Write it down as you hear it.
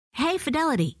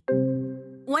Fidelity.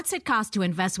 What's it cost to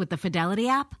invest with the Fidelity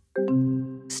app?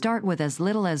 Start with as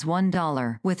little as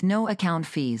 $1 with no account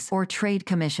fees or trade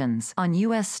commissions on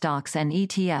U.S. stocks and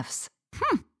ETFs.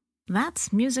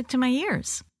 That's music to my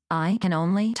ears. I can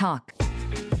only talk.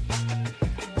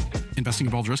 Investing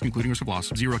involves risk, including risk of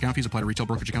loss. Zero account fees apply to retail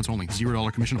brokerage accounts only.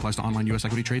 $0 commission applies to online U.S.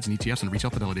 equity trades and ETFs and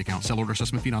retail Fidelity accounts. Sell order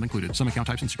assessment fee not included. Some account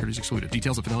types and securities excluded.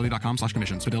 Details at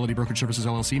fidelity.com/commissions. Fidelity Brokerage Services,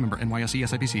 LLC, member NYSE,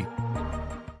 SIPC.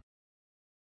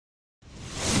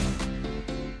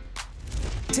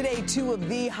 Today, two of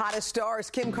the hottest stars,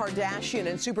 Kim Kardashian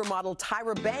and supermodel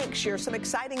Tyra Banks, share some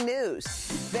exciting news.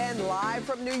 Then, live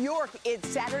from New York, it's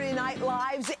Saturday Night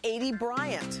Live's Aidy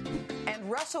Bryant.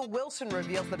 And Russell Wilson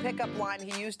reveals the pickup line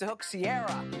he used to hook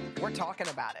Sierra. We're talking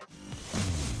about it.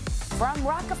 From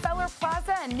Rockefeller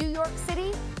Plaza in New York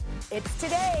City, it's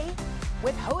Today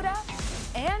with Hoda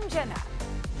and Jenna.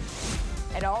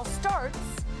 It all starts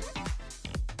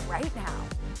right now.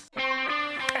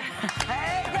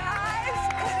 Hey, guys!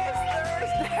 It is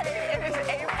Thursday. It is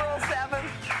April 7th.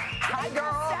 Hi,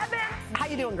 girl. How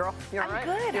you doing, girl? You all right?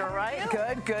 I'm good. You're all right? You?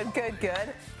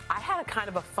 Good. I had a kind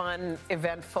of a fun,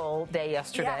 eventful day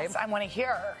yesterday. Yes, I want to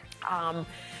hear.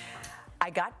 I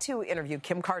got to interview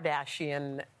Kim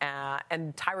Kardashian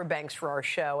and Tyra Banks for our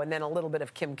show, and then a little bit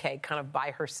of Kim K kind of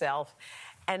by herself.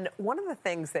 And one of the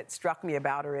things that struck me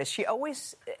about her is she and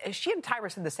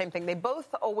Tyra said the same thing. They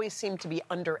both always seem to be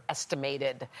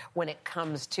underestimated when it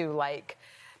comes to, like,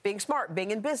 being smart,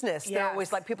 being in business. Yes. They're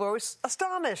always like, people are always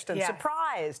astonished and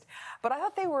surprised. But I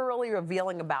thought they were really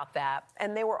revealing about that.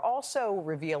 And they were also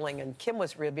revealing, and Kim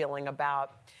was revealing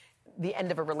about the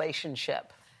end of a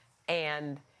relationship.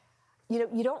 And, you know,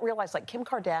 you don't realize, like, Kim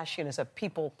Kardashian is a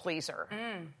people pleaser.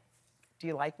 Do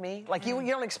you like me? Like, you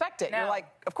don't expect it. No. You're like,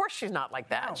 of course she's not like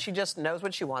that. No. She just knows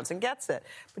what she wants and gets it.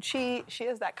 But she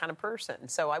is that kind of person.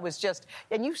 So I was just,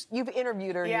 and you've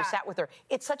interviewed her and you sat with her.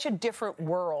 It's such a different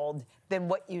world than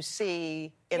what you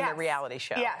see in the reality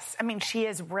show. Yes. I mean, she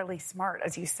is really smart,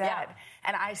 as you said. Yeah.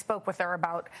 And I spoke with her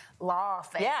about law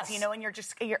things, you know, and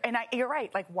you're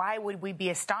right. Like, why would we be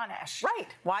astonished? Right.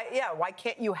 Why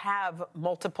can't you have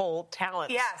multiple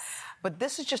talents? Yes. But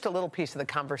this is just a little piece of the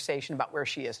conversation about where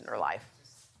she is in her life.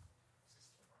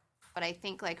 But I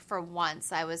think, like, for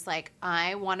once, I was like,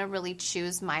 I want to really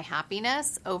choose my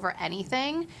happiness over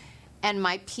anything and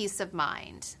my peace of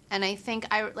mind. And I think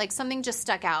something just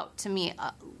stuck out to me.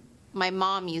 My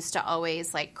mom used to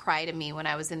always, like, cry to me when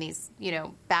I was in these, you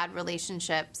know, bad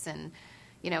relationships and,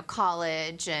 you know,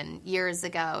 college and years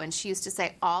ago. And she used to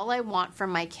say, all I want for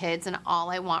my kids and all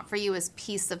I want for you is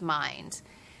peace of mind.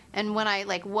 And when I,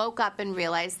 like, woke up and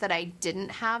realized that I didn't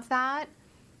have that,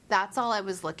 that's all I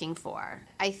was looking for.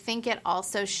 I think it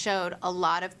also showed a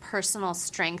lot of personal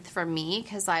strength for me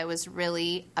because I was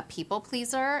really a people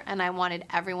pleaser and I wanted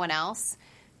everyone else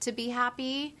to be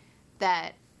happy,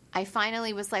 that I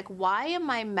finally was like, why am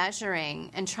I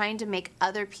measuring and trying to make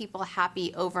other people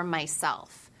happy over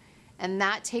myself? And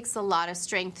that takes a lot of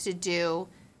strength to do.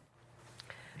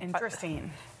 Interesting.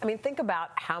 I mean, think about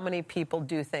how many people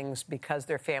do things because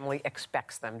their family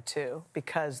expects them to,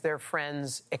 because their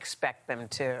friends expect them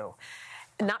to,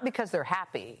 not because they're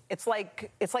happy. It's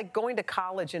like going to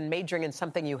college and majoring in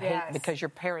something you hate because your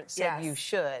parents said you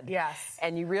should. Yes.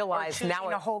 And you realize now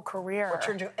a whole career.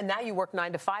 And now you work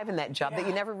 9 to 5 in that job that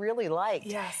you never really liked.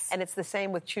 Yes. And it's the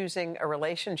same with choosing a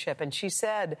relationship. And she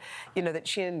said, you know, that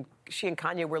she and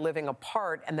Kanye were living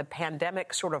apart, and the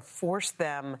pandemic sort of forced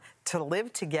them to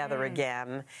live together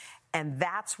again. And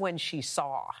that's when she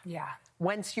saw. Yeah.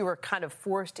 Once you were kind of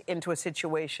forced into a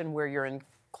situation where you're in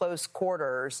close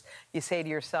quarters, you say to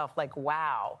yourself, like,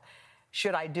 wow,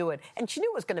 should I do it? And she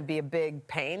knew it was going to be a big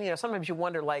pain. You know, sometimes you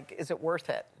wonder, like, is it worth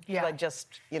it? Yeah. Should I just,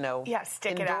 you know,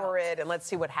 endure it and let's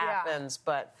see what happens? Yeah.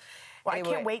 But anyway,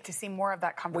 I can't wait to see more of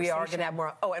that conversation. We are going to have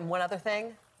more. Oh, and one other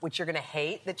thing, which you're going to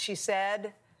hate that she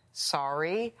said,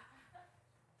 sorry.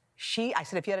 I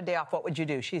said, if you had a day off, what would you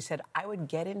do? She said, I would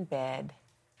get in bed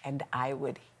and I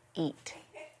would eat.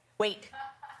 Wait.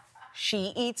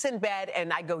 She eats in bed,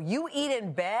 and I go, you eat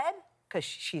in bed? Because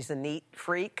she's a neat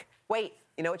freak. Wait,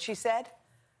 you know what she said?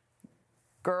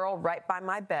 Girl, right by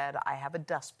my bed, I have a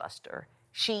dustbuster.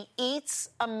 She eats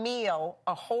a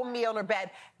whole meal in her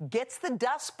bed, gets the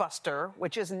dustbuster,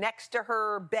 which is next to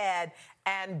her bed,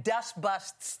 and dust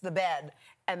busts the bed,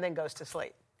 and then goes to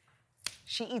sleep.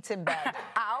 She eats in bed.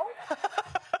 Ow.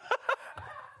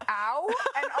 Ow.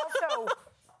 And also,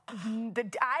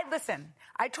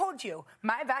 I told you,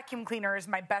 my vacuum cleaner is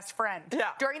my best friend.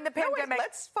 Yeah. During the pandemic. No, wait,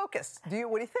 let's focus. What do you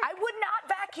think? I would not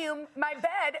vacuum my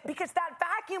bed because that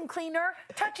vacuum cleaner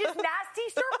touches nasty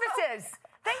surfaces.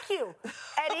 Thank you,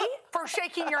 Eddie, for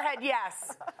shaking your head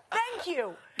yes. Thank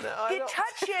you. No, it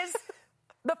touches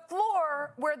the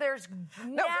floor where there's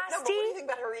nasty. No, but what do you think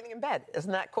about her eating in bed?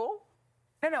 Isn't that cool?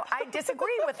 No, I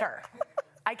disagree with her.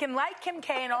 I can like Kim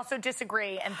K and also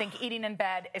disagree and think eating in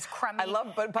bed is crummy. I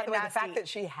love, but by the way, nasty. the fact that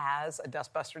she has a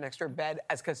dustbuster next to her bed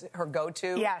as because her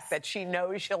go-to, yes, that she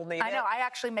knows she'll need it. I know. I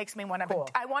actually makes me want to. Cool.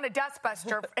 I want a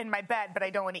dustbuster in my bed, but I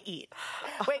don't want to eat.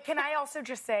 Wait, can I also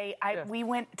just say we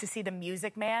went to see The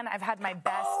Music Man. I've had my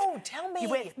best. Oh, tell me.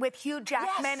 With Hugh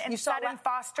Jackman and Sutton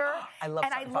Foster. I love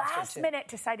and Sutton I Foster last too. minute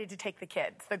decided to take the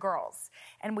kids, the girls,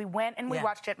 and we went and we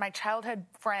watched it. My childhood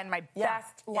friend, my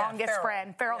best, longest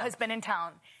friend, Farrell, has been in town.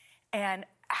 And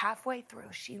halfway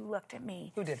through, she looked at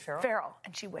me. Who did, Farrell? Farrell.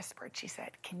 And she whispered, she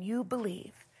said, can you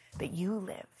believe that you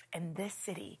live in this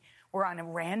city where on a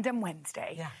random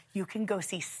Wednesday, you can go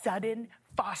see Sutton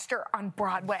Foster on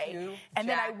Broadway?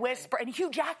 Then I whispered, and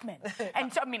Hugh Jackman.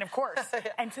 And so, I mean, of course.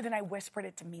 And so then I whispered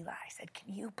it to Mila. I said,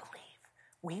 can you believe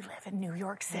we live in New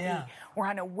York City. We're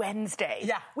on a Wednesday.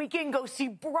 We can go see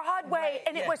Broadway.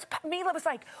 And it was, Mila was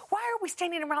like, why are we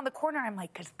standing around the corner? I'm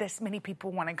like, because this many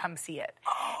people want to come see it.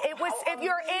 It was, if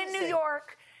you're in New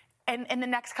York and in the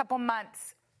next couple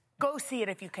months, go see it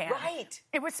if you can. Right.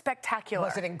 It was spectacular.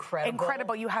 Was it incredible?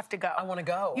 Incredible. You have to go. I want to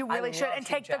go. You really should. And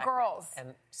take the girls.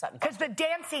 And Sutton because the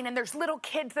dancing, and there's little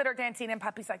kids that are dancing, and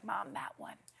Puppy's like, Mom, that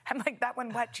one. I'm like, that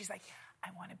one what? She's like, I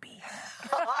want to be here.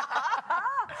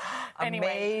 Anyway,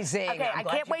 amazing. Okay, I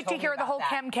can't wait to hear the whole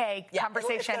Kim K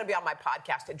conversation. It's going to be on my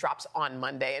podcast. It drops on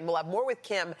Monday. And we'll have more with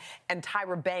Kim and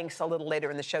Tyra Banks a little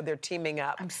later in the show. They're teaming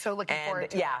up. I'm so looking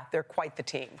forward to it. Yeah, they're quite the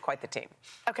team. Quite the team.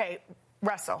 Okay,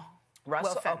 Russell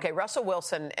Wilson. Okay, Russell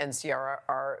Wilson and Sierra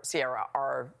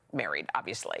are married,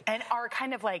 obviously. And are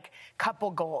kind of like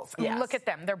couple goals. I mean, look at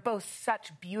them. They're both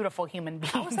such beautiful human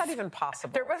beings. How is that even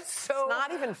possible? They're both so it's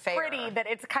not even fair. Pretty that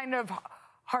it's kind of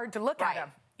hard to look at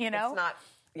them, you know? It's not,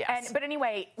 yes. But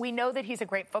anyway, we know that he's a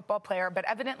great football player, but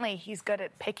evidently he's good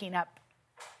at picking up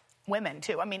women,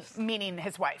 too. I mean, meaning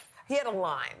his wife. He had a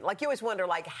line. Like, you always wonder,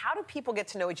 like, how do people get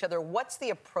to know each other? What's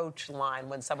the approach line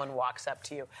when someone walks up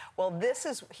to you? Well,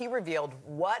 he revealed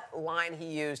what line he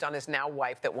used on his now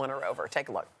wife that won her over. Take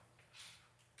a look.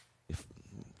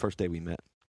 First day we met.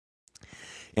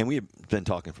 And we had been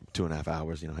talking for 2.5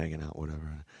 hours, hanging out,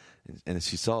 whatever. And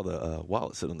she saw the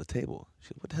wallet sit on the table. She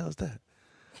said, what the hell is that?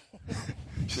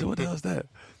 She said, what the hell is that?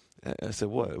 I said,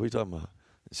 what? What are you talking about?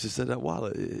 She said, that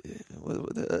wallet.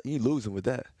 You losing with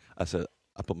that.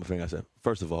 I put my finger, I said,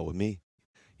 first of all, with me,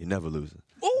 you're never losing.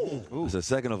 Ooh. I said,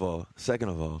 second of all,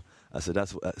 I said,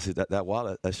 that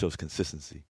wallet, that shows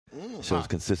consistency. It shows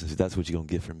consistency. That's what you're going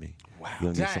to get from me. Wow. You're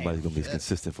going to get somebody who's going to be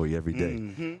consistent for you every day.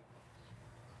 Mm-hmm.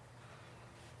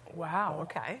 Wow.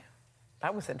 Okay.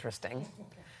 That was interesting.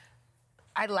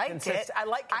 I liked it.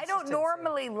 I don't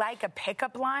normally like a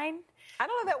pickup line. I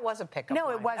don't know if that was a pickup line.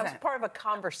 No, it wasn't. That was part of a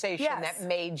conversation that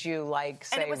made you, like,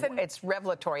 say, it's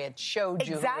revelatory. It showed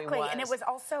you exactly. who he was. And it was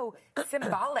also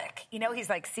symbolic. He's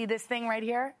like, see this thing right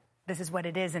here? This is what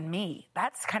it is in me.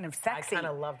 That's kind of sexy. I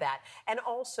kind of love that. And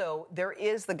also, there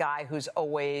is the guy who's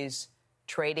always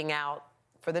trading out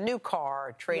for the new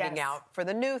car, trading out for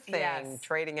the new thing,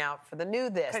 trading out for the new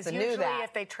this, the new that. Because usually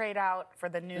if they trade out for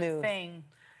the new thing,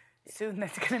 soon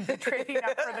that's going to be trading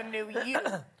out for the new you.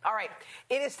 All right.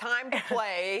 It is time to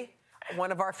play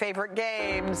one of our favorite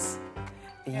games,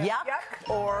 Yuck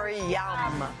or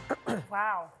Yum.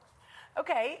 Wow.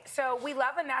 Okay, so we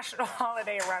love a national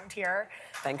holiday around here.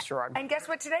 Thanks, Gerard. And guess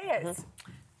what today is?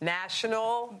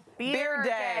 National Beer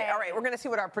Day. All right, we're going to see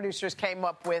what our producers came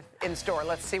up with in store.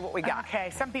 Let's see what we got. Okay,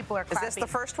 some people are clapping. Is this the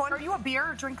first one? Are you a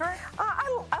beer drinker?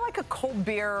 I like a cold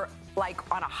beer, like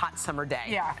on a hot summer day.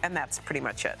 Yeah. And that's pretty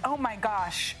much it. Oh, my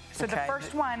gosh. So the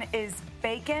first one is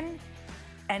Bacon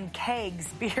and Kegs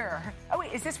beer. Oh,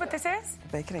 wait, is this what this is?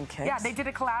 Bacon and Kegs? Yeah, they did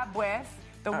a collab with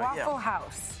the Waffle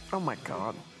House. Oh, my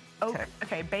God.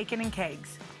 Okay, Bacon and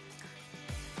Kegs.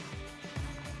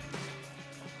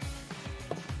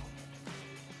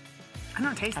 I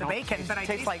don't taste the bacon, but it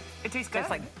tastes good.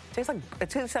 It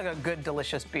tastes like a good,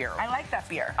 delicious beer. I like that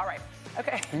beer. All right.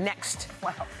 Okay. Next.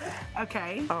 Wow.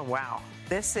 Okay. Oh, wow.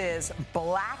 This is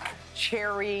Black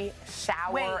Cherry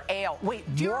Sour Ale.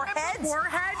 Wait, do you Warheads? remember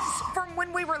Warheads from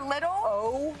when we were little?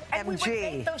 OMG. And we would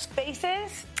make those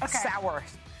faces? Okay. Sour.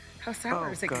 How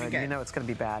sour is it going to get? You know it's going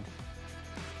to be bad.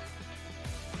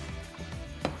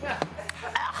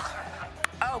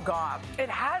 Oh, God. It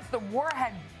has the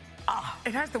Warhead.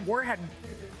 It has the Warhead.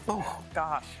 Oh,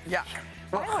 gosh. Yeah.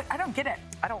 I don't get it.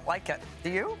 I don't like it. Do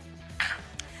you?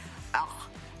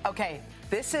 Okay.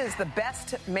 This is the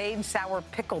best made sour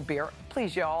pickle beer.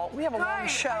 Please, y'all. We have a long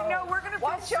show. I know. We're going to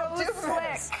feel so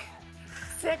slick.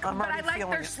 sick, I'm but I already like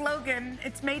feeling their it. slogan.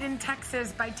 It's made in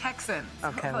Texas by Texans.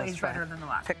 Okay, Hopefully let's it's try. better than the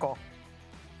last. Pickle.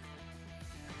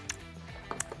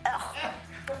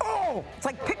 Oh, it's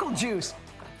like pickle juice.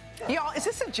 Y'all, is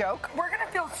this a joke? We're going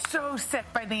to feel so sick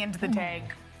by the end of the day.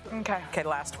 Okay. Okay,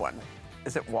 last one.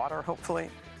 Is it water, hopefully?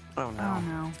 Oh, no. Oh,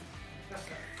 no.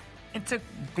 It's a...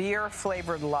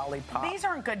 Beer-flavored lollipop. These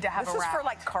aren't good to have This is around. for,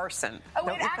 like, Carson. Oh,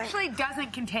 don't it you think? actually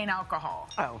doesn't contain alcohol.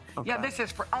 Oh, okay. Yeah, this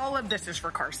is for... All of this is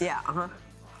for Carson. Yeah, uh-huh.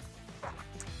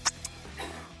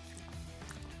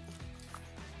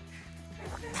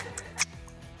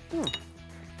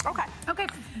 Okay. Okay,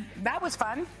 that was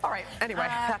fun. All right. Anyway,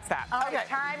 that's that. All right, Okay.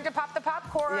 time to pop the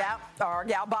popcorn. Yeah, our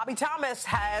gal Bobby Thomas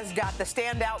has got the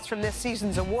standouts from this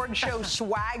season's award show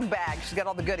swag bag. She's got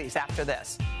all the goodies after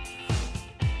this.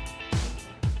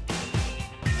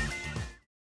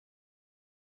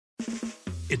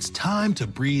 It's time to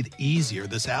breathe easier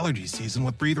this allergy season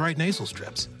with Breathe Right nasal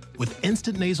strips. With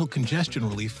instant nasal congestion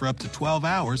relief for up to 12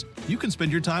 hours, you can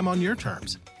spend your time on your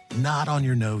terms, not on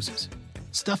your noses.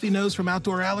 Stuffy nose from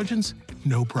outdoor allergens?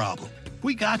 No problem.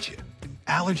 We got you.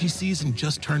 Allergy season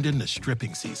just turned into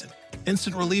stripping season.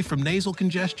 Instant relief from nasal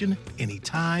congestion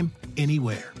anytime,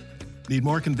 anywhere. Need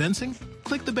more convincing?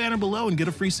 Click the banner below and get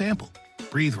a free sample.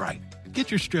 Breathe Right. Get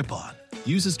your strip on.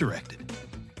 Use as directed.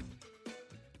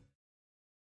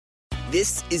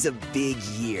 This is a big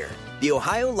year. The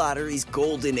Ohio Lottery's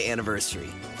golden anniversary.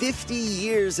 50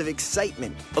 years of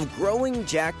excitement, of growing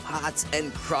jackpots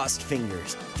and crossed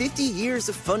fingers. 50 years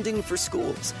of funding for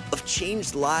schools, of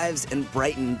changed lives and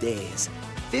brightened days.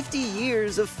 50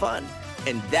 years of fun.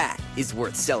 And that is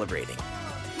worth celebrating.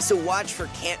 So watch for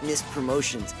can't-miss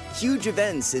promotions, huge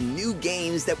events, and new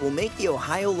games that will make the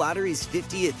Ohio Lottery's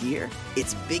 50th year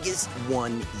its biggest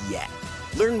one yet.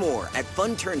 Learn more at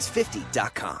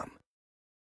funturns50.com.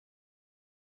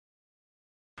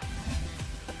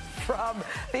 From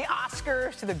the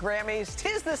Oscars to the Grammys,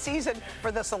 'tis the season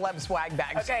for the celeb swag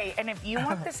bags. Okay, and if you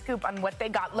want the scoop on what they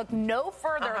got, look no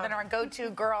further than our go-to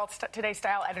girl, Today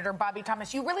Style editor, Bobby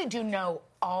Thomas. You really do know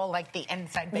all, like, the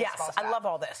inside baseball Yes, stuff. I love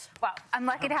all this. Well, I'm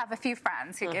lucky to have a few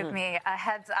friends who give me a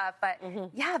heads up. But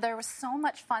yeah, there was so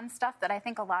much fun stuff that I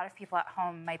think a lot of people at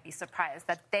home might be surprised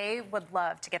that they would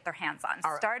love to get their hands on.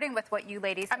 Starting with what you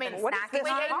ladies have been what is snacking this We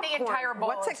on. ate the entire bowl.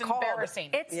 What's it It's called?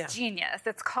 embarrassing. It's genius.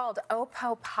 It's called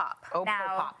Opo Pop. Opo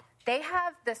now, Pop. they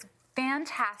have this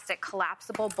fantastic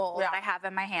collapsible bowl Yeah. that I have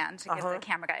in my hand to give the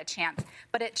camera guy a chance.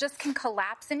 But it just can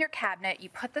collapse in your cabinet. You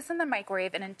put this in the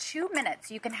microwave, and in 2 minutes,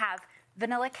 you can have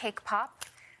vanilla cake pop,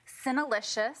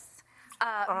 Cinnalicious,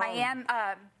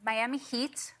 Miami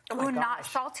Heat,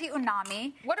 salty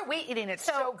unami. What are we eating? It's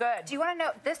so good. Do you want to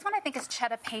know? This one I think is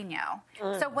jalapeno.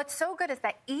 So what's so good is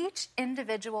that each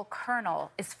individual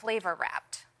kernel is flavor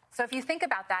wrapped. So if you think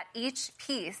about that, each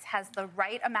piece has the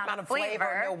right amount of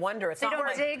flavor. No wonder it's they not don't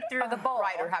like, dig through the bowl.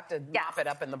 Right, or have to mop it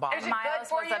up in the bottom. Is it Miles good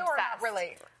for was you or not obsessed.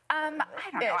 really? I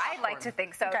don't know. I'd like to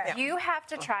think so. Okay. You have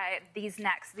to try these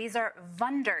next. These are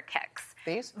Wunderkeks.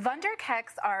 These?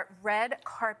 Wunderkeks are red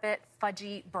carpet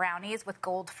fudgy brownies with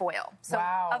gold foil. So,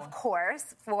 Wow. of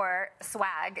course, for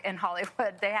swag in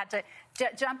Hollywood, they had to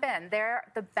jump in. They're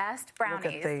the best brownies.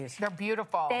 Look at these. They're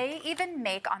beautiful. They even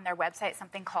make on their website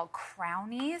something called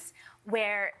Crownies,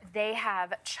 where they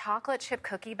have chocolate chip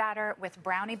cookie batter with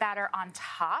brownie batter on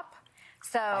top.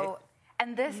 So,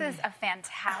 and this is a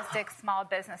fantastic small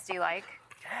business. Do you like?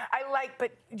 I like,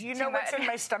 but do you know what's in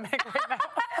my stomach right now?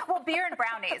 Well, beer and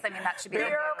brownies. I mean, that should be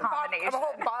Beer, a combination. a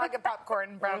whole bag of popcorn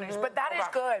and brownies, but that is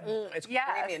good. It's Yes.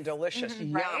 creamy and delicious.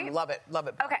 Yum. Right? Love it. Love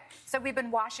it. Okay, so we've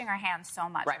been washing our hands so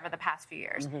much Right. over the past few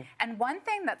years. And one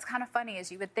thing that's kind of funny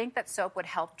is you would think that soap would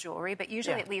help jewelry, but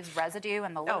usually it leaves residue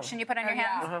in the lotion you put on your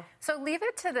hands. So leave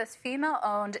it to this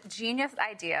female-owned genius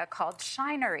idea called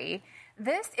Shinery.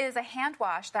 This is a hand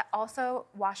wash that also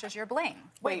washes your bling.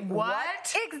 Wait,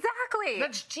 what? Exactly.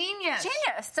 That's genius.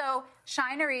 Genius. So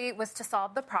Shinery was to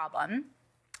solve the problem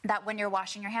that when you're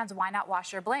washing your hands, why not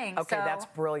wash your bling? Okay, So that's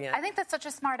brilliant. I think that's such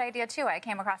a smart idea, too. I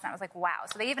came across and I was like, wow.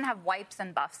 So they even have wipes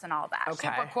and buffs and all that. Okay.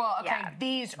 Super cool. Okay, Yeah.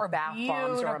 these are Bath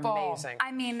bombs are beautiful. amazing.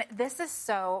 I mean, this is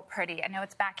so pretty. I know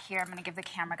it's back here. I'm going to give the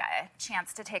camera guy a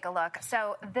chance to take a look.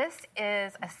 So this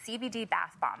is a CBD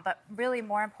bath bomb, but really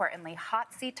more importantly,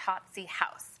 Hotsy Totsy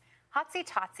House. Hotsy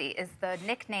Totsy is the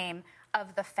nickname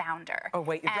of the founder. Oh,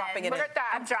 wait, you're dropping it in. Look at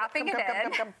that. I'm dropping it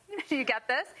in. Come. You get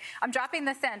this? I'm dropping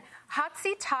this in.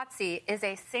 Hotsy Totsy is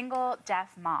a single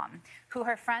deaf mom who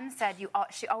her friend said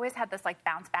she always had this like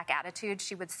bounce back attitude.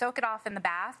 She would soak it off in the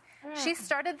bath. She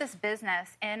started this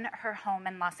business in her home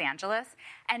in Los Angeles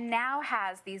and now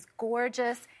has these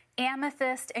gorgeous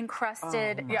amethyst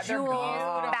encrusted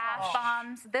jewels, bath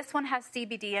bombs. This one has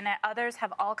CBD in it. Others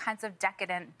have all kinds of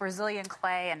decadent Brazilian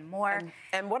clay and more.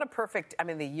 And what a perfect,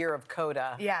 the year of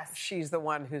Coda. Yes. She's the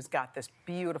one who's got this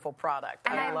beautiful product.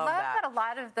 And I love that a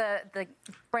lot of the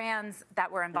brands that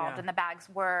were involved in the bags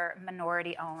were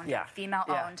minority owned, female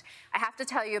owned. I have to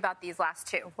tell you about these last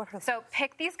two. So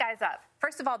pick these guys up.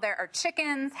 First of all, there are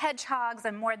chickens, hedgehogs,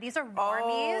 and more. These are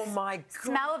warmies. Oh, my God.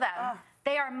 Smell them.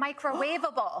 They are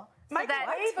microwavable. So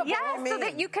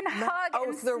that you can hug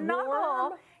and snuggle.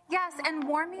 Warm? Yes, and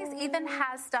Warmies even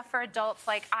has stuff for adults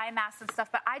like eye masks and stuff,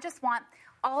 but I just want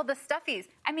all the stuffies.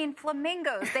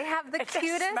 Flamingos. They have the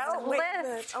cutest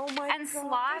list. Oh my and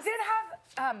sloths. Does it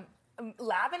have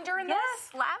lavender in this?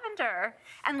 Yes, lavender.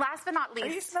 And last but not least.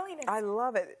 Are you smelling it? I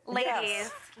love it.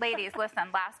 Ladies,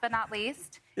 listen, last but not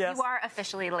least, you are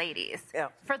officially ladies. Yeah.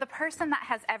 For the person that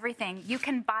has everything, you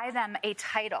can buy them a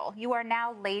title. You are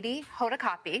now Lady Hoda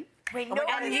Kotb. Wait, no,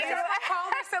 and you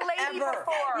called us a lady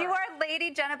before. You are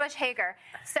Lady Jenna Bush Hager.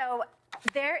 So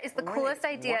there is the coolest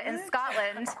idea in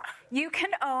Scotland. You can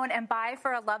own and buy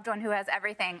for a loved one who has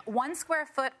everything. 1 square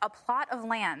foot, a plot of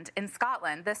land in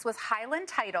Scotland. This was Highland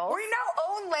Titles. We now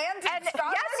own land in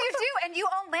Scotland? Yes, you do. And you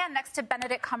own land next to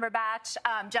Benedict Cumberbatch,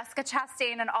 Jessica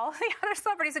Chastain, and all the other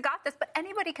celebrities who got this. But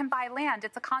anybody can buy land.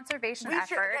 It's a conservation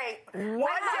effort. One day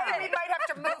we might have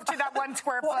to move to that 1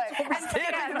 square foot. And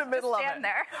stand in the middle of it.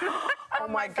 There. Oh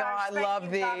my God, I love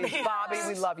these. Bobby,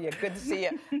 we love you. Good to see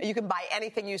you. You can buy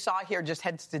anything you saw here. Just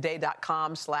head to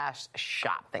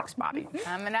today.com/shop. Thanks, Bobby.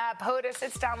 Coming up, Hoda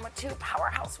sits down with 2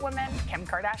 powerhouse women, Kim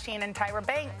Kardashian and Tyra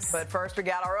Banks. But first, we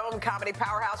got our own comedy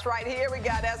powerhouse right here. We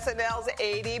got SNL's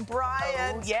Aidy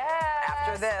Bryant. Oh, yes.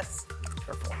 After this.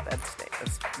 Careful.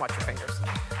 Watch your fingers.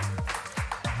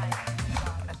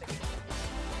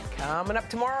 Coming up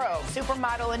tomorrow.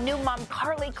 Supermodel and new mom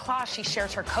Carly Kloss. She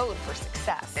shares her code for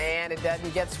success. And it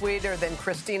doesn't get sweeter than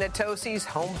Christina Tosi's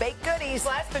home-baked goodies.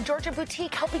 Plus, the Georgia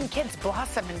Boutique helping kids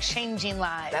blossom and changing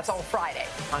lives. That's on Friday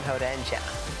on Hoda and Jenna.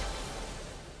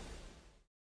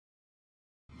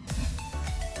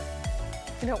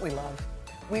 You know what we love?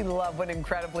 We love when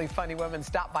incredibly funny women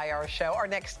stop by our show. Our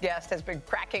next guest has been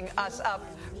cracking us up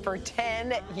for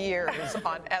 10 years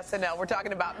on SNL. We're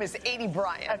talking about Miss Aidy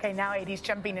Bryant. Okay, now Aidy's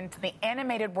jumping into the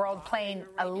animated world playing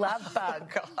a love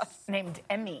bug named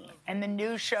Emmy and the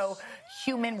new show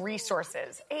Human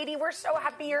Resources. Aidy, we're so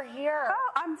happy you're here.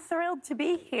 Oh, I'm thrilled to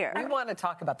be here. We want to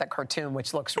talk about that cartoon,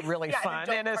 which looks really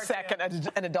fun in a second,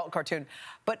 an adult cartoon.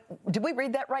 But did we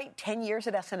read that right? 10 years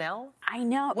at SNL? I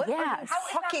know, What are you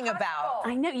talking about?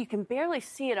 I know, you can barely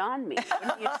see it on me,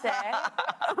 wouldn't you say?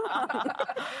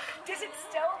 Does it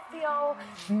still feel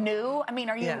new?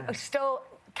 Are you still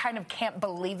kind of can't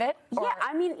believe it? Or?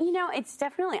 Yeah, it's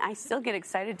definitely, I still get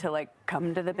excited to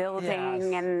come to the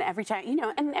building and every time,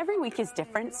 and every week is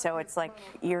different. So it's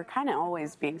you're kind of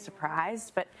always being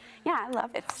surprised, but yeah, I love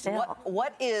it still.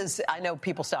 What is, I know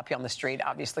people stop you on the street,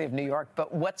 obviously, of New York,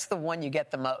 but what's the one you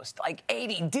get the most?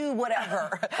 Aidy, do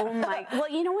whatever. Oh my, well,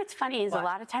 what's funny is a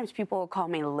lot of times people will call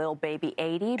me Lil Baby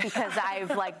Aidy because I've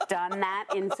done that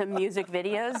in some music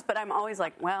videos, but I'm always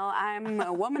well, I'm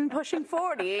a woman pushing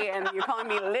 40 and you're calling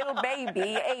me Little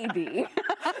Baby Aidy.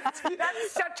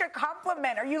 That's such a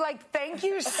compliment. Are you thank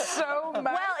you so much?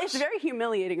 Well, it's very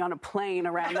humiliating on a plane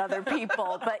around other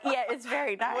people, but yeah, it's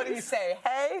very nice. What do you say?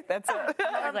 Hey? That's it.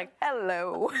 I was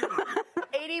hello.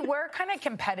 Aidy, we're kind of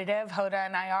competitive. Hoda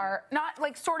and I are not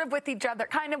sort of with each other,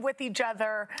 kind of with each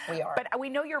other. We are. But we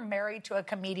know you're married to a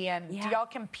comedian. Yeah. Do y'all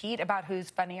compete about who's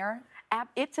funnier?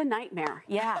 It's a nightmare.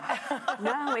 Yeah.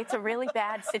 No, it's a really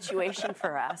bad situation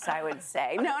for us, I would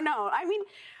say. No.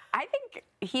 I think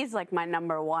he's my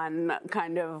number one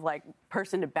kind of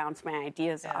person to bounce my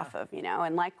ideas off of,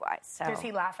 and likewise. So. Does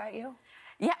he laugh at you?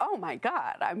 Yeah. Oh my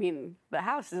God. The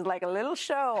house is like a little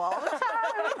show all the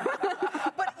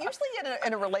time. But usually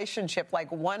in a relationship,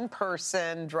 one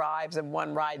person drives and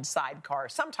one rides sidecar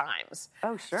sometimes.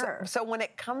 Oh, sure. So when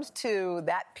it comes to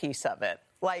that piece of it,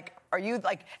 are you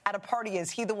at a party?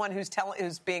 Is he the one who's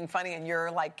being funny, and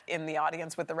you're in the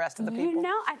audience with the rest of the people?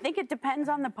 I think it depends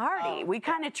on the party. We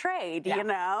kind of trade,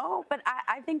 But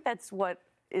I think that's what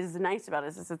is nice about it.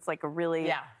 Is it's a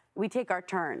really we take our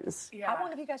turns. Yeah. How long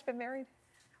have you guys been married?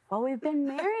 Well, we've been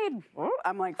married,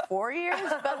 I'm 4 years,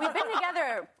 but we've been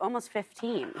together almost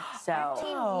 15. So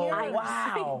 15 years.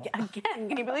 Wow. Again,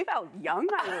 can you believe how young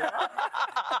I am?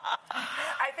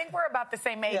 I think we're about the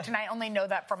same age, and I only know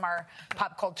that from our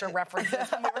pop culture references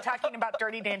when we were talking about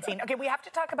Dirty Dancing. Okay, we have to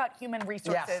talk about human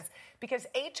resources because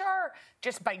HR,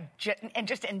 just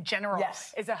in general,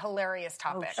 is a hilarious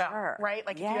topic. Oh, sure. Right?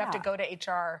 Like, if you have to go to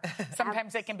HR,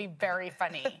 sometimes it can be very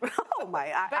funny. Oh,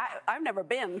 my. I've never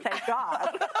been, thank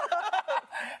God.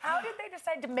 How did they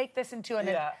decide to make this into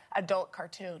an adult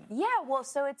cartoon? Yeah, well,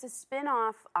 so it's a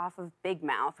spin-off off of Big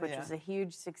Mouth, which was a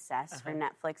huge success for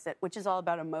Netflix, which is all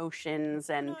about emotions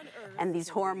and these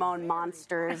hormone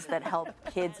monsters that help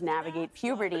kids navigate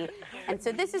puberty. And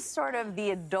so this is sort of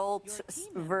the adult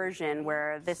version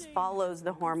where this follows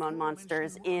the hormone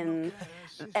monsters and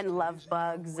love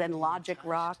bugs and logic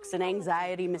rocks and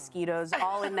anxiety mosquitoes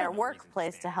all in their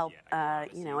workplace to help,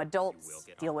 adults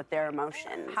deal with their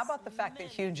emotions. How about the fact that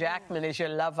Hugh Jackman is your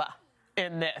lover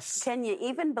in this? Can you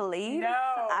even believe?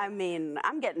 No. I mean,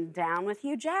 I'm getting down with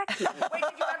Hugh Jackman. Wait,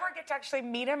 did you ever get to actually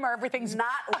meet him, or everything's...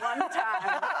 Not one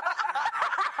time.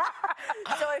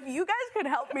 So if you guys could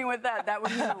help me with that, that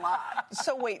would mean a lot.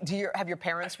 So wait, have your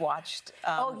parents watched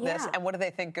this? And what do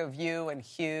they think of you and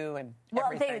Hugh and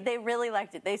everything? Well, they really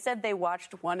liked it. They said they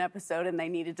watched one episode and they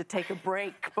needed to take a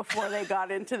break before they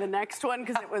got into the next one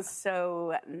because it was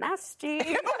so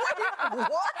nasty.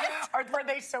 What? Or were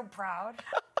they so proud?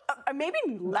 Maybe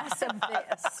less of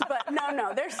this, but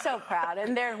no, they're so proud,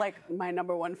 and they're like my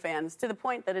number one fans to the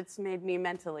point that it's made me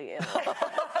mentally ill.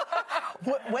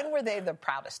 When were they the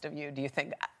proudest of you, do you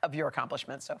think, of your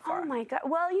accomplishments so far? Oh, my God.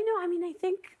 Well, I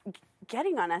think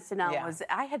getting on SNL was,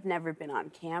 I had never been on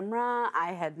camera.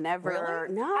 I had never,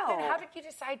 Really? No. How did you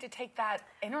decide to take that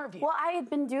interview? Well, I had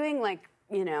been doing,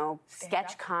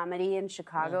 sketch comedy in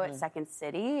Chicago at Second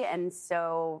City, and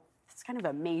so it's kind of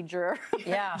a major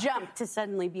jump to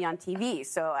suddenly be on TV.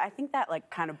 So I think that,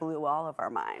 kind of blew all of our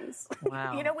minds.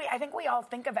 Wow. I think we all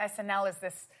think of SNL as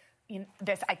this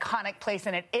iconic place,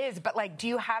 and it is, but do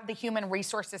you have the human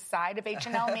resources side of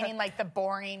H&L, meaning the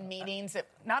boring meetings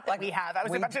not that we have. I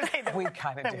was about to say that we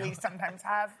kind of we sometimes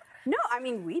have. No,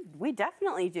 we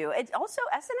definitely do. It's also,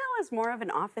 SNL is more of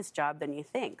an office job than you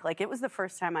think. it was the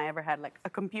first time I ever had a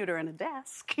computer and a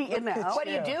desk, What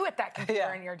do you do with that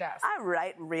computer in your desk? I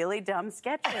write really dumb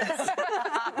sketches.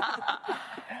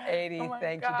 Aidy,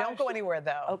 thank you. Don't go anywhere,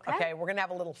 though. Okay, we're going to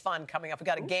have a little fun coming up. We've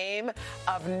got a game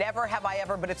of Never Have I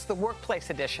Ever, but it's the workplace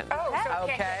edition. Oh, so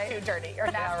it can't get too dirty or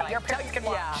nasty. Right. Your parents can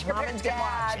watch. Yeah, your parents can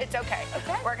watch. It's okay.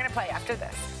 We're going to play after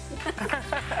this.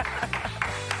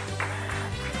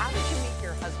 How did you meet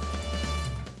your husband?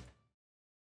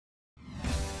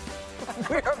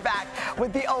 We are back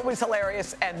with the always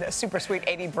hilarious and super sweet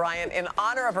Aidy Bryant. In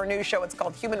honor of her new show, it's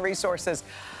called Human Resources.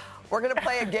 We're going to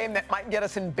play a game that might get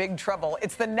us in big trouble.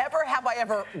 It's the Never Have I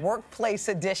Ever Workplace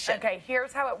Edition. Okay,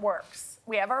 here's how it works.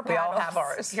 We have our paddles. We all have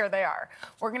ours. Here they are.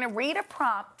 We're going to read a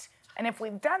prompt, and if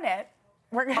we've done it,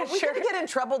 we're going to Are we going to get in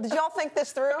trouble? Did y'all think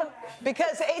this through?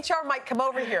 Because HR might come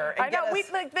over here and I know.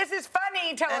 This is funny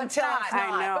until it's not.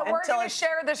 I know. But we're going to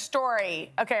share the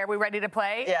story. Okay, are we ready to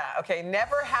play? Yeah, okay.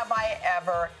 Never have I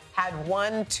ever had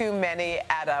one too many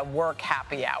at a work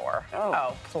happy hour.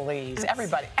 Oh please.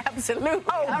 Everybody. Absolutely.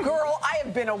 Oh, girl, I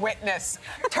have been a witness.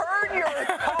 Turn your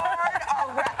card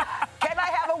around. Can I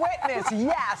have a witness?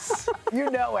 Yes. You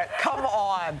know it. Come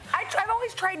on. I've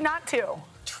always tried not to.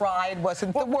 Tried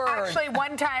wasn't the word. Actually,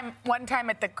 one time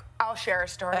I'll share a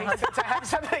story since I have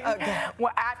something.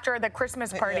 Well, after the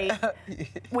Christmas party,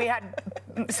 we had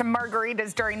some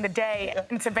margaritas during the day,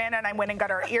 and Savannah and I went and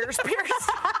got our ears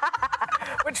pierced,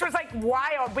 which was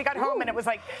wild. We got home and it was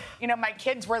my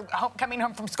kids were coming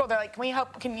home from school. They're like,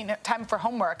 time for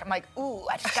homework? I'm like, ooh,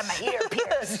 I just got my ear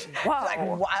pierced. Whoa. Like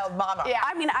wild mama. Yeah.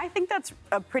 I think that's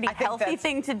a pretty healthy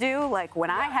thing to do. When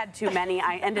I had too many,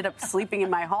 I ended up sleeping in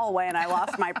my hallway and I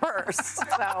lost my purse.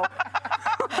 So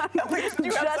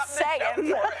just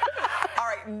saying. All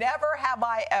right, never have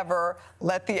I ever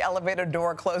let the elevator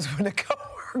door close when a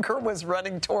coworker was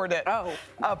running toward it. Oh,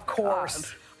 of course.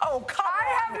 God. Oh, come on. I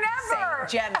have never.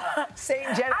 Saint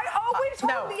Jenna. I always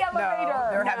hold the elevator.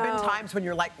 There have been times when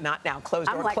you're like, not now. Close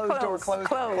door, close door, close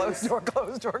door, close door,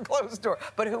 close door, close door.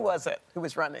 But who was it? Who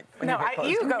was running? You go ahead.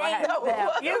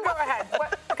 You go ahead.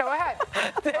 Go ahead.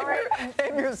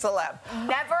 Name your celeb.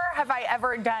 Never have I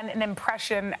ever done an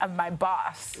impression of my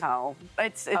boss. Oh,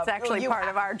 it's actually part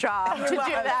of our job to do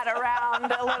that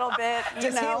around a little bit.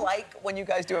 Does he like when you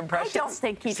guys do impressions? I don't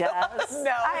think he does.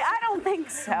 No. I don't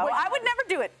think so. I would never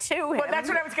do it to him. Well, that's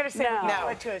what I was going to say. No. Do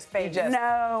it to his face.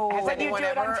 No. Has anyone do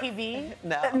it on TV?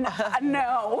 No.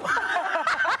 No.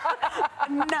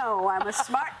 No, I'm a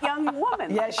smart young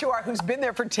woman. Yes, you are, who's been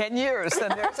there for 10 years,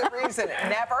 and there's a reason.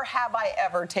 Never have I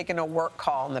ever taken a work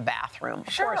call in the bathroom.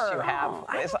 Of course you have.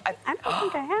 I don't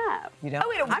think I have. You don't? Oh,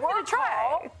 wait, I'm going to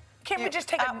try. Can't we just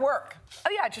take at work?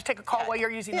 Oh, yeah, just take a call while you're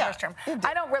using the restroom.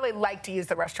 I don't really like to use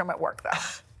the restroom at work, though.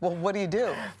 Well, what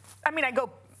do? I mean,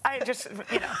 I just,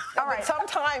 All right.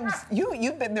 Sometimes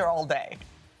you've been there all day.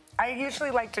 I usually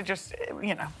like to just,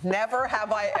 Never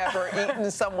have I ever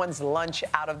eaten someone's lunch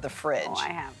out of the fridge. Oh, I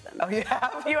have them. Oh, you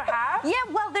have? You have? Yeah,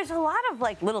 well, there's a lot of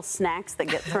like little snacks that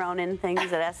get thrown in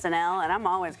things at SNL, and I'm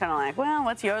always kind of like, well,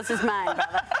 what's yours is mine,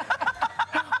 brother.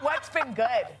 What's been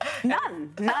good? None.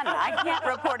 I can't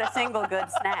report a single good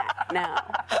snack. No,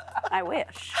 I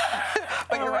wish.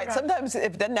 But you're right. Sometimes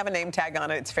if it doesn't have a name tag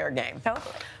on it, it's fair game.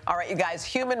 Totally. All right, you guys,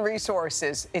 Human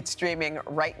Resources. It's streaming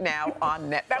right now on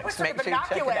Netflix. That was sort of Make sure you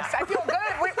check it innocuous. out. I feel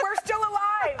good. We're still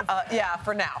alive. Yeah,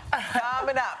 for now.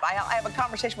 Coming up, I have a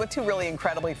conversation with two really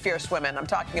incredibly fierce women. I'm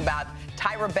talking about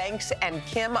Tyra Banks and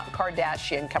Kim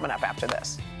Kardashian coming up after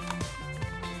this.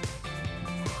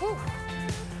 Whew.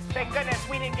 Thank goodness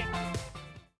we didn't get...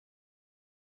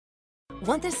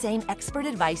 Want the same expert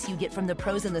advice you get from the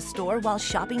pros in the store while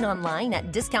shopping online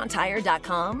at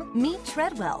DiscountTire.com? Meet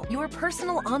Treadwell, your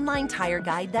personal online tire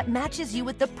guide that matches you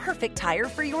with the perfect tire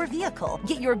for your vehicle.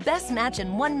 Get your best match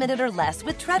in 1 minute or less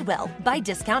with Treadwell by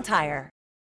Discount Tire.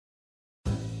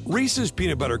 Reese's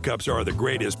peanut butter cups are the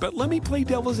greatest, but let me play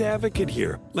devil's advocate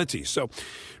here. Let's see. So,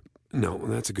 no,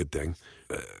 that's a good thing.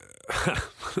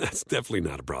 That's definitely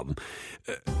not a problem.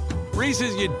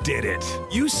 Reese's, you did it.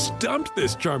 You stumped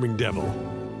this charming devil.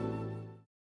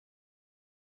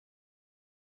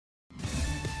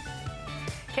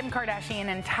 Kim Kardashian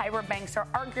and Tyra Banks are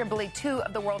arguably two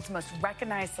of the world's most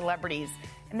recognized celebrities,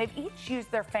 and they've each used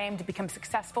their fame to become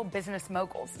successful business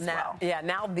moguls as well. Yeah,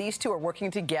 now these two are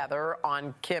working together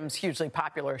on Kim's hugely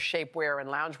popular shapewear and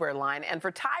loungewear line. And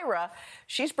for Tyra,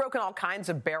 she's broken all kinds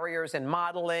of barriers in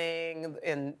modeling,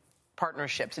 in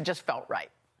partnerships. It just felt right.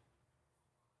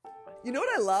 You know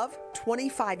what I love?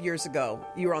 25 years ago,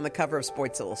 you were on the cover of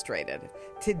Sports Illustrated.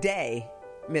 Today,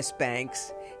 Miss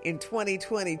Banks, in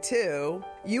 2022,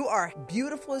 you are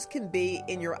beautiful as can be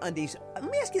in your undies. Let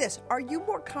me ask you this. Are you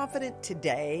more confident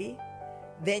today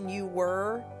than you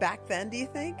were back then, do you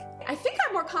think? I think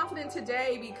I'm more confident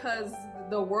today because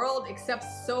the world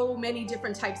accepts so many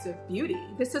different types of beauty.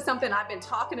 This is something I've been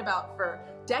talking about for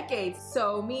decades.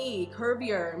 So me,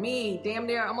 curvier, me, damn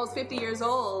near almost 50 years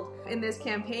old in this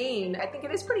campaign, I think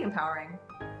it is pretty empowering.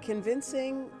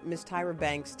 Convincing Miss Tyra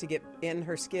Banks to get in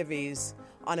her skivvies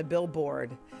on a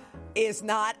billboard is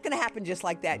not going to happen just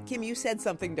like that. Kim, you said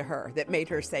something to her that made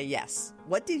her say yes.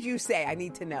 What did you say? I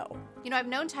need to know. I've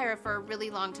known Tyra for a really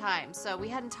long time, so we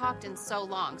hadn't talked in so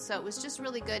long. So it was just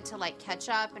really good to catch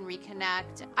up and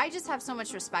reconnect. I just have so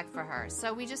much respect for her.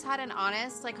 So we just had an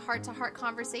honest, heart-to-heart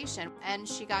conversation, and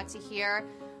she got to hear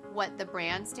what the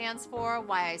brand stands for,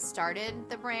 why I started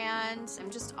the brand.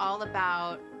 I'm just all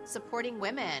about supporting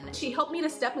women. She helped me to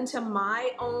step into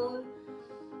my own,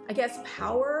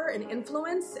 power and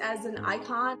influence as an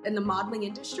icon in the modeling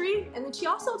industry. And then she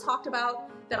also talked about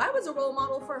that I was a role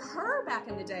model for her back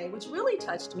in the day, which really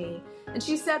touched me. And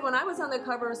she said when I was on the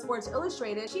cover of Sports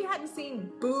Illustrated, she hadn't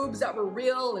seen boobs that were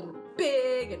real and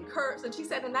big and curves. And she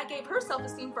said, and that gave her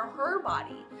self-esteem for her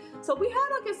body. So we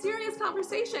had a serious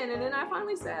conversation. And then I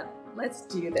finally said, let's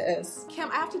do this. Kim,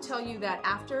 I have to tell you that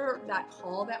after that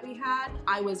call that we had,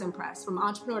 I was impressed. From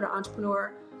entrepreneur to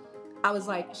entrepreneur, I was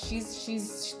like, this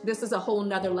is a whole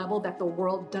nother level that the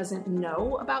world doesn't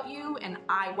know about you. And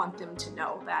I want them to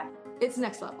know that it's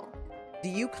next level. Do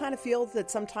you kind of feel that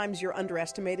sometimes you're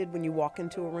underestimated when you walk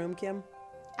into a room, Kim?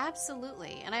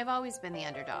 Absolutely. And I've always been the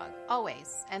underdog.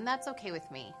 Always. And that's okay with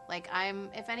me.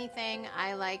 If anything,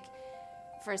 I like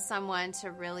for someone to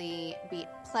really be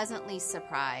pleasantly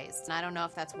surprised. And I don't know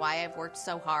if that's why I've worked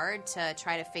so hard to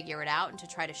try to figure it out and to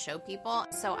try to show people.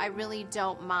 So I really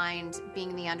don't mind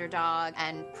being the underdog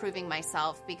and proving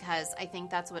myself, because I think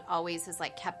that's what always has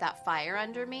kept that fire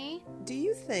under me. Do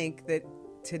you think that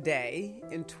today,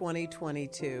 in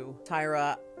 2022,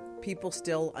 Tyra, people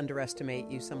still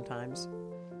underestimate you sometimes?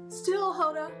 Still,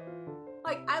 Hoda.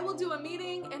 I will do a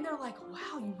meeting and they're like,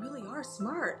 wow, you really are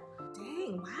smart.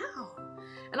 Dang, wow.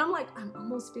 And I'm like, I'm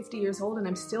almost 50 years old and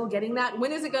I'm still getting that.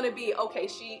 When is it going to be, okay,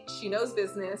 she knows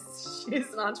business.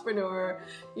 She's an entrepreneur.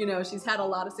 She's had a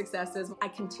lot of successes. I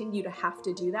continue to have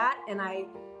to do that.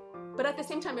 But at the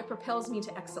same time, it propels me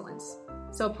to excellence.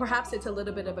 So perhaps it's a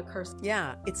little bit of a curse.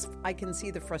 Yeah, I can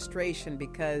see the frustration,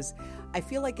 because I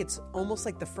feel like it's almost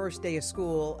like the first day of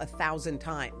school 1,000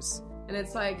 times. And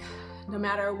it's like, no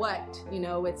matter what. You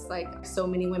know, it's like so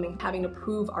many women having to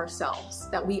prove ourselves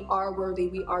that we are worthy,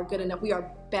 we are good enough, we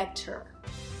are better.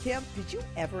 Kim, did you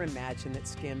ever imagine that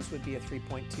Skims would be a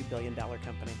 $3.2 billion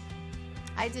company?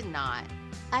 I did not.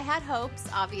 I had hopes,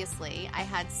 obviously. I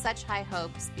had such high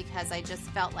hopes because I just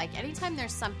felt like anytime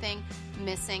there's something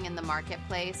missing in the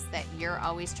marketplace that you're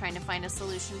always trying to find a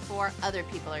solution for, other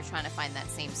people are trying to find that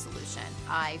same solution.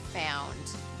 I found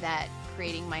that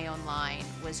creating my own line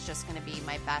was just going to be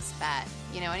my best bet.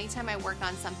 You know, anytime I work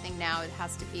on something now, it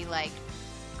has to be like,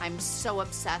 I'm so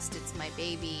obsessed, it's my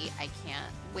baby. I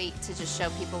can't wait to just show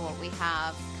people what we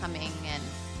have coming, and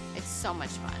it's so much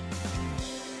fun.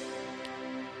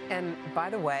 And by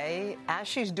the way, as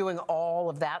she's doing all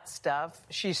of that stuff,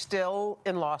 she's still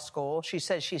in law school. She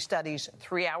says she studies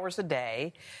 3 hours a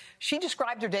day. She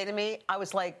described her day to me. I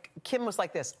was like, Kim was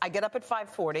like this. I get up at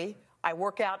 5:40. I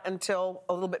work out until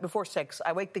a little bit before 6.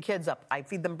 I wake the kids up. I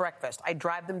feed them breakfast. I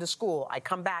drive them to school. I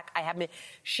come back.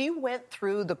 She went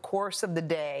through the course of the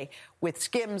day with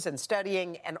Skims and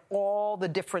studying and all the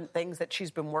different things that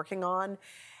she's been working on.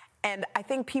 And I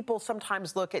think people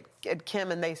sometimes look at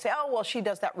Kim and they say, oh, well, she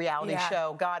does that reality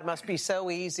show. God, it must be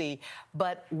so easy.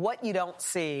 But what you don't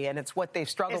see, and it's what they've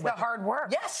struggled with. It's the hard work.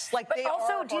 Yes. But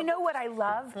also, do you know what I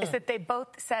love? Is that they both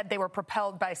said they were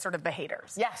propelled by sort of the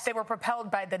haters. Yes. They were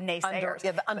propelled by the naysayers.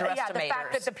 the underestimators. Yeah, the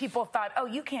fact that the people thought, oh,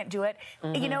 you can't do it.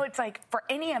 You know, it's like for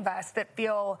any of us that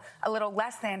feel a little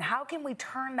less than, how can we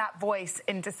turn that voice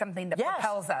into something that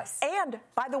propels us? And,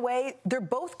 by the way, they're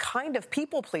both kind of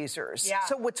people pleasers. Yeah.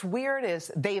 So what's weird is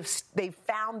they've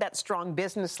found that strong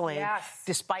business lane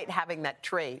despite having that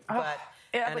trait. But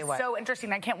it was so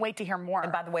interesting. I can't wait to hear more.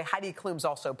 And by the way, Heidi Klum's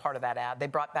also part of that ad. They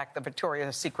brought back the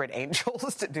Victoria's Secret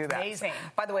Angels to do that. Amazing.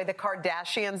 By the way, the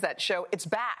Kardashians, that show, it's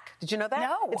back. Did you know that?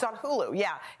 No. It's on Hulu.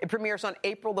 Yeah. It premieres on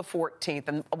April the 14th.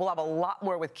 And we'll have a lot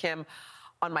more with Kim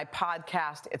on my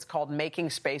podcast. It's called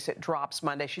Making Space. It drops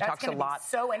Monday. She talks a lot. Be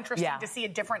so interesting to see a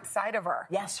different side of her.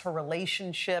 Yes, her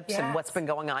relationships and what's been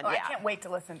going on. I can't wait to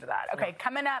listen to that. Okay,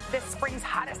 coming up, this spring's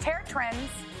hottest hair trends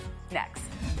next.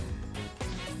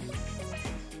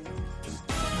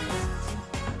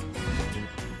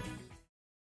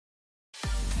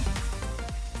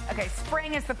 Okay,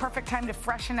 spring is the perfect time to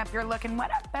freshen up your look, and what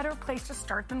a better place to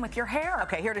start than with your hair.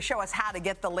 Okay, here to show us how to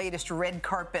get the latest red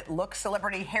carpet look,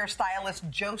 celebrity hairstylist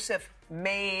Joseph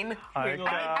Maine. I feel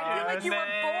like you were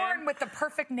born with the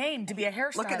perfect name to be a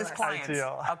hairstylist. Look at his clients.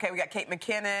 Okay, we got Kate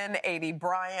McKinnon, Aidy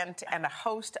Bryant, and a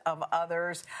host of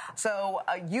others. So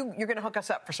you're going to hook us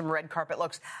up for some red carpet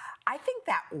looks. I think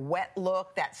that wet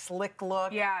look, that slick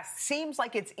look, seems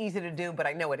like it's easy to do, but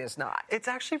I know it is not. It's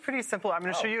actually pretty simple. I'm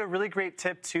going to show you a really great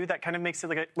tip, too, that kind of makes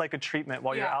it like a treatment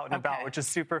while you're out and about, which is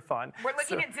super fun. We're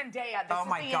looking at Zendaya. This oh, is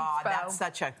my the God. inspo. That's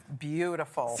such a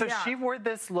beautiful. So she wore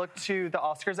this look to the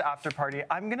Oscars after party.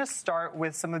 I'm going to start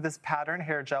with some of this pattern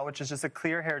hair gel, which is just a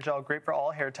clear hair gel, great for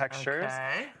all hair textures.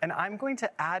 Okay. And I'm going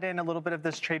to add in a little bit of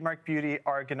this Trademark Beauty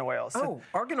argan oil. So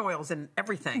argan oil's in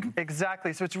everything.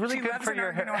 Exactly. So it's really good for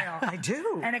your hair. Oil. I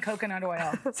do. And a coconut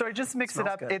oil. So I just mix it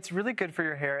up. Good. It's really good for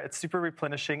your hair. It's super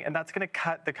replenishing, and that's going to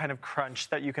cut the kind of crunch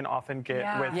that you can often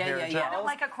get with hair gels. I don't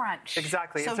like a crunch.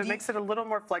 Exactly. So it makes it a little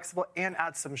more flexible and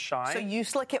adds some shine. So you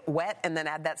slick it wet and then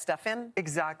add that stuff in?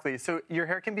 Exactly. So your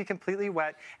hair can be completely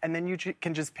wet, and then you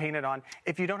can just paint it on.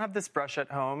 If you don't have this brush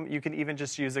at home, you can even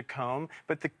just use a comb.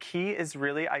 But the key is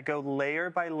really I go layer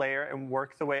by layer and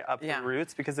work the way up the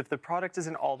roots, because if the product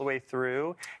isn't all the way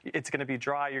through, it's going to be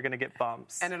dry. You're going to get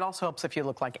bumps. And it also helps if you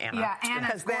look like Anna. Yeah,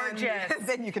 Anna's gorgeous.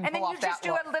 Then you can pull off that And then you just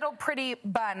do a little pretty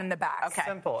bun in the back. Okay.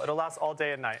 Simple. It'll last all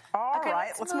day and night. All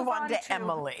right. Let's move on to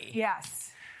Emily. Yes.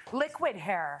 Liquid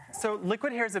hair. So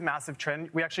liquid hair is a massive trend.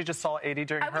 We actually just saw Aidy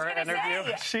during her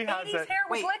interview. She has Aidy's hair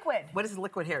was liquid. What is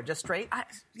liquid hair? Just straight?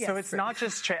 So it's not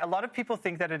just straight. A lot of people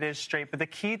think that it is straight, but the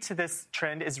key to this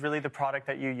trend is really the product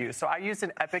that you use. So I use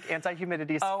an Epic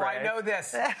anti-humidity spray. Oh, I know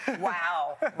this.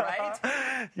 Wow. Right?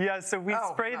 Yeah, so we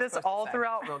spray this all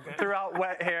throughout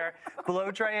wet hair,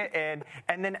 blow dry it in,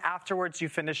 and then afterwards you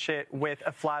finish it with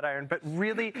a flat iron. But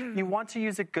really, you want to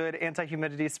use a good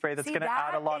anti-humidity spray that's going to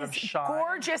add a lot of shine.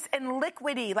 Gorgeous and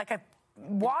liquidy, like a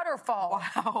waterfall.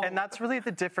 Wow. And that's really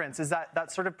the difference, is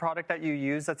that sort of product that you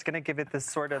use that's going to give it this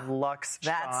sort of luxe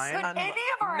shine. Could any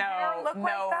of our hair look like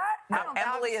that? No,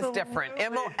 Emily is different.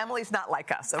 Emily's not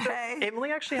like us, okay?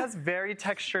 Emily actually has very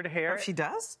textured hair. Oh, she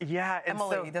does? Yeah. And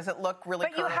Emily, does it look really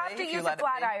curly? But you have to use a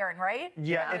flat iron, right?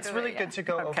 Yeah, it's really good to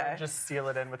go over and just seal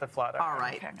it in with a flat iron. All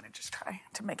right. Okay, I'm going to just try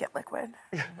to make it liquid.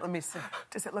 Let me see.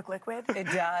 Does it look liquid? It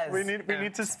does. We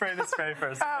need to spray the spray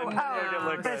first.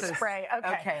 The spray.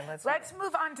 Okay. Okay, let's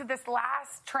move on to this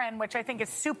last trend, which I think is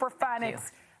super fun.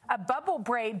 It's a bubble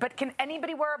braid, but can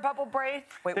anybody wear a bubble braid?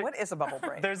 Wait, what is a bubble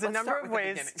braid? There's a number of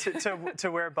ways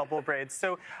to wear bubble braids.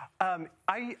 So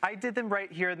I did them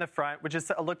right here in the front, which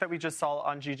is a look that we just saw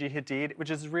on Gigi Hadid,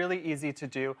 which is really easy to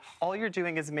do. All you're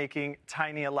doing is making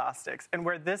tiny elastics. And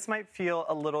where this might feel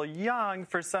a little young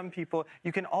for some people,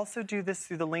 you can also do this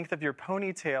through the length of your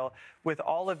ponytail with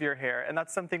all of your hair. And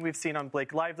that's something we've seen on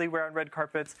Blake Lively wear on red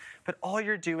carpets. But all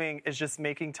you're doing is just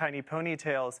making tiny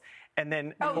ponytails and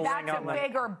then pulling on that's a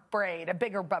bigger braid, a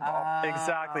bigger bubble.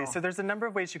 Exactly. So there's a number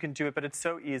of ways you can do it, but it's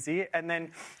so easy. And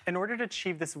then in order to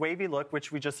achieve this wavy look,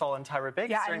 which we just saw in Tyra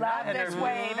Banks. Yeah, I love this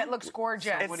wave. It looks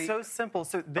gorgeous. It's so simple.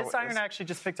 So this iron I actually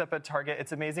just picked up at Target.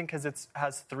 It's amazing because it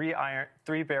has three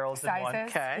barrels in one.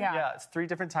 Okay. Yeah, it's 3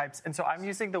 different types. And so I'm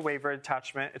using the waver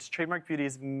attachment. It's Trademark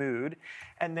Beauty's Mood.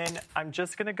 And then I'm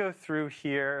just going to go through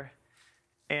here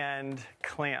and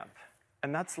clamp.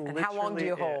 And that's literally how long do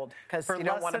you hold? Because you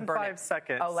don't want to burn 5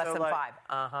 seconds. Oh, less than 5.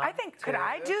 I think, could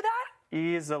I do that?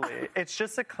 Easily. It's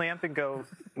just a clamp and go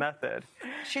method.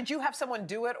 Should you have someone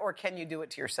do it, or can you do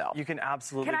it to yourself? You can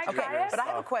absolutely do it yourself. But I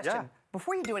have a question. Yeah.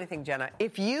 Before you do anything, Jenna,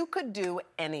 if you could do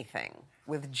anything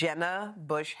with Jenna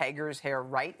Bush Hager's hair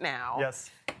right now, yes,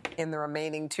 in the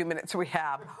remaining 2 minutes we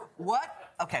have, what?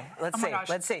 Okay, let's see.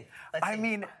 Let's see. I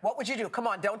mean, what would you do? Come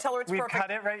on, don't tell her it's perfect. We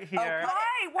cut it right here.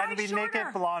 Why and we make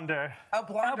it blonder. Oh,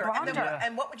 blonder.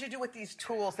 And what would you do with these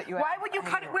tools that you have? Why would you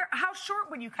cut it? How short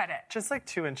would you cut it? Just like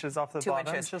 2 inches off the 2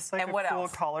 bottom. inches. Just like and a what cool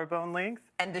else? collarbone length.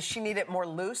 And does she need it more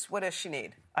loose? What does she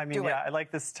need? I mean, I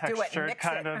like this texture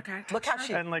kind of. Okay. Look how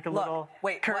she... And like a little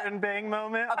curtain bang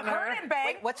moment. A curtain bang?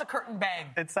 Wait, what's a curtain bang?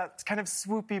 It's that kind of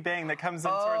swoopy bang that comes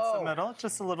in towards the middle,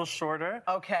 just a little shorter.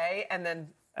 Okay, and then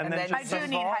I do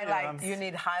need highlights. You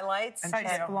need highlights? And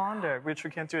just blonder, which we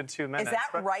can't do in 2 minutes. Is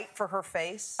that right for her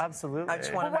face? Absolutely. I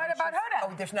just want to what about Hoda?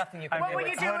 Oh, there's nothing you can do. What would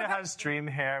you do? Hoda has dream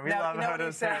hair. We love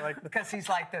Hoda's hair. Like because he's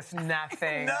like this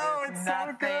nothing. No, it's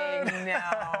nothing. so good. No,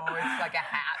 it's like a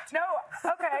hat. No,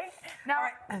 okay. Now,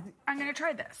 I'm going to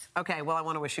try this. Okay, well, I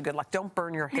want to wish you good luck. Don't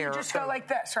burn your hair. You just go like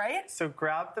this, right? So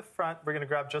grab the front. We're going to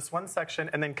grab just one section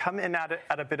and then come in at it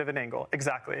at a bit of an angle.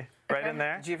 Exactly. Right in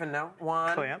there. Did you even know?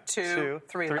 1, 2,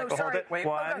 3. Oh, hold it. Wait.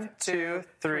 1, 2,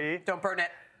 3. Don't burn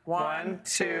it. 1,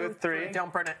 2, 3.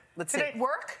 Don't burn it. Let's see. Did it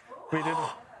work? We did.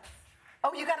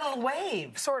 Oh, you got a little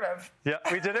wave. Sort of. Yeah,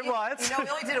 we did it once. You know, we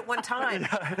only did it one time.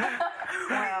 Why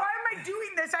am I doing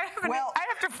this? I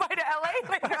have to fly to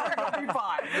L.A. later. You'll be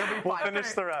fine. We'll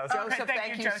finish the rest. Joseph,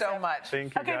 thank you so much.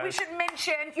 Thank you, Okay, we should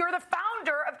mention you're the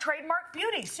founder of Trademark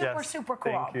Beauty. Super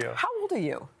cool. Thank you. How old are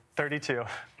you? 32.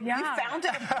 Yeah. You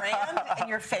founded a brand and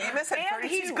you're famous at 32? And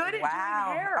he's good at doing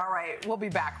hair. All right, we'll be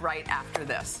back right after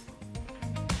this.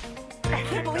 I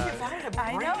can't believe you founded a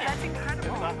brand. I know, that's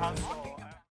incredible.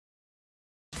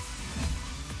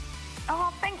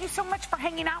 Oh, thank you so much for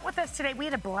hanging out with us today. We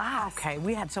had a blast. Okay,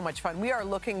 we had so much fun. We are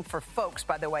looking for folks,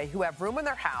 by the way, who have room in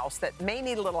their house that may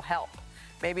need a little help.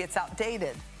 Maybe it's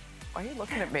outdated. Why are you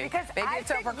looking at me? Because maybe I it's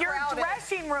think your overcrowded.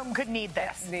 dressing room could need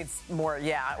this. It needs more,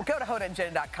 yeah. Go to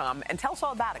HodaandJenna.com and tell us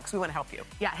all about it because we want to help you.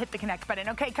 Yeah, hit the connect button.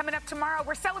 Okay, coming up tomorrow,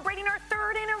 we're celebrating our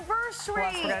 3rd anniversary.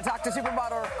 Plus, we're going to talk to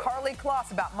supermodel Carly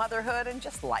Kloss about motherhood and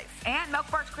just life. And Milk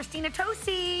Bar's Christina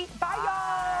Tosi. Bye,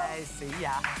 y'all. See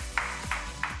ya.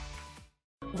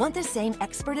 Want the same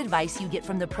expert advice you get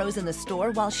from the pros in the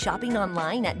store while shopping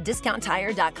online at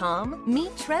DiscountTire.com?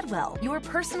 Meet Treadwell, your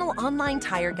personal online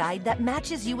tire guide that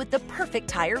matches you with the perfect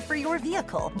tire for your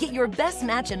vehicle. Get your best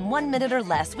match in 1 minute or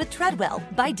less with Treadwell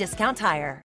by Discount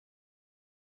Tire.